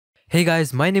Hey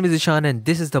guys, my name is Ishan and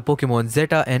this is the Pokemon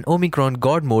Zeta and Omicron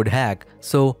God Mode hack.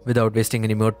 So without wasting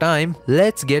any more time,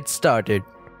 let's get started.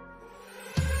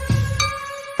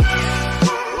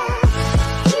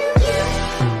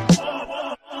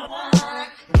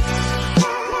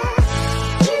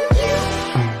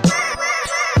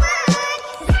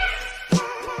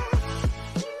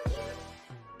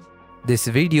 This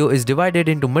video is divided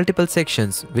into multiple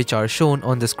sections which are shown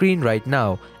on the screen right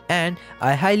now, and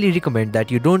I highly recommend that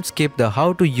you don't skip the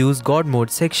how to use God mode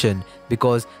section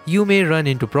because you may run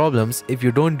into problems if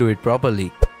you don't do it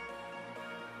properly.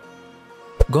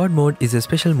 God mode is a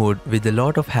special mode with a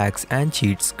lot of hacks and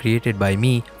cheats created by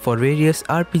me for various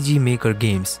RPG Maker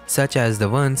games such as the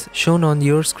ones shown on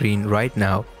your screen right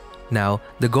now. Now,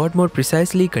 the God mode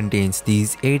precisely contains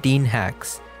these 18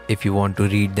 hacks. If you want to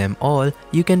read them all,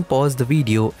 you can pause the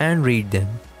video and read them.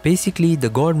 Basically, the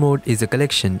God mode is a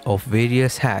collection of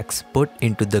various hacks put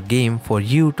into the game for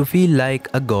you to feel like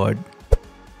a god.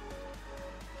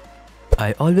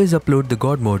 I always upload the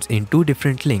God modes in two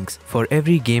different links for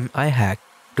every game I hack.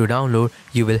 To download,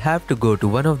 you will have to go to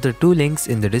one of the two links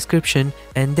in the description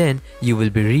and then you will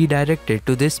be redirected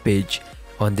to this page.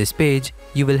 On this page,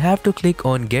 you will have to click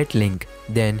on Get Link.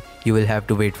 Then you will have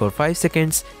to wait for 5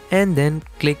 seconds and then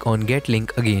click on Get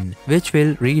Link again, which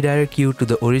will redirect you to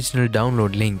the original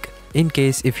download link. In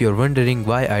case if you're wondering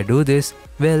why I do this,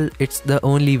 well, it's the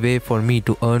only way for me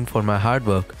to earn for my hard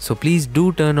work. So please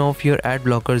do turn off your ad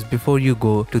blockers before you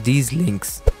go to these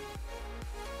links.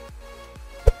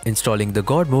 Installing the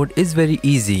God mode is very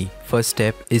easy. First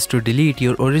step is to delete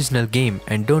your original game,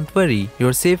 and don't worry,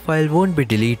 your save file won't be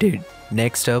deleted.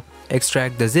 Next up,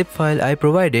 extract the zip file I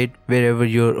provided wherever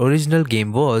your original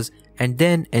game was and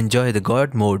then enjoy the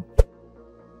God mode.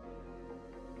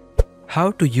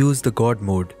 How to use the God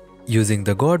mode? Using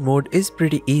the God mode is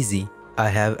pretty easy. I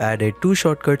have added two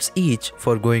shortcuts each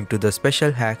for going to the special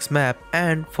hacks map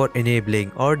and for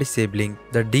enabling or disabling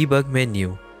the debug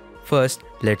menu. First,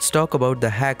 let's talk about the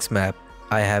hacks map.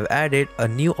 I have added a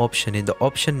new option in the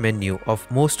option menu of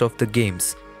most of the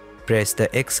games. Press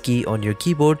the X key on your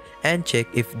keyboard and check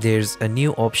if there's a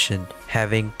new option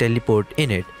having teleport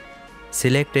in it.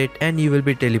 Select it and you will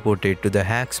be teleported to the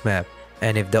hacks map.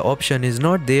 And if the option is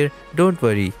not there, don't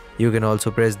worry. You can also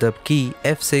press the key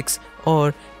F6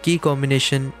 or key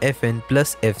combination Fn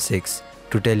plus F6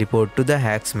 to teleport to the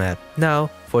hacks map.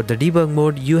 Now, for the debug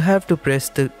mode, you have to press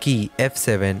the key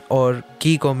F7 or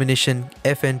key combination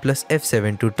Fn plus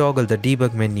F7 to toggle the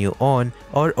debug menu on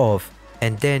or off.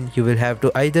 And then you will have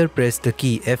to either press the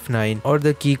key F9 or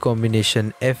the key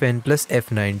combination Fn plus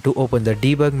F9 to open the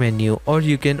debug menu, or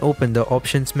you can open the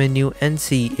options menu and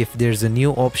see if there's a new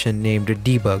option named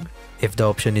debug. If the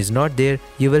option is not there,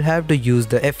 you will have to use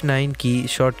the F9 key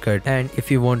shortcut, and if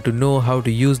you want to know how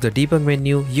to use the debug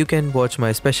menu, you can watch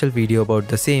my special video about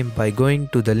the same by going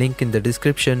to the link in the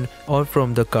description or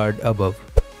from the card above.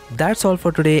 That's all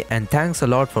for today, and thanks a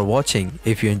lot for watching.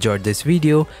 If you enjoyed this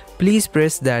video, please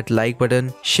press that like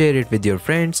button, share it with your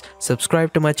friends,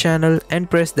 subscribe to my channel and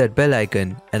press that bell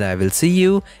icon, and I will see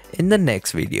you in the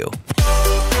next video.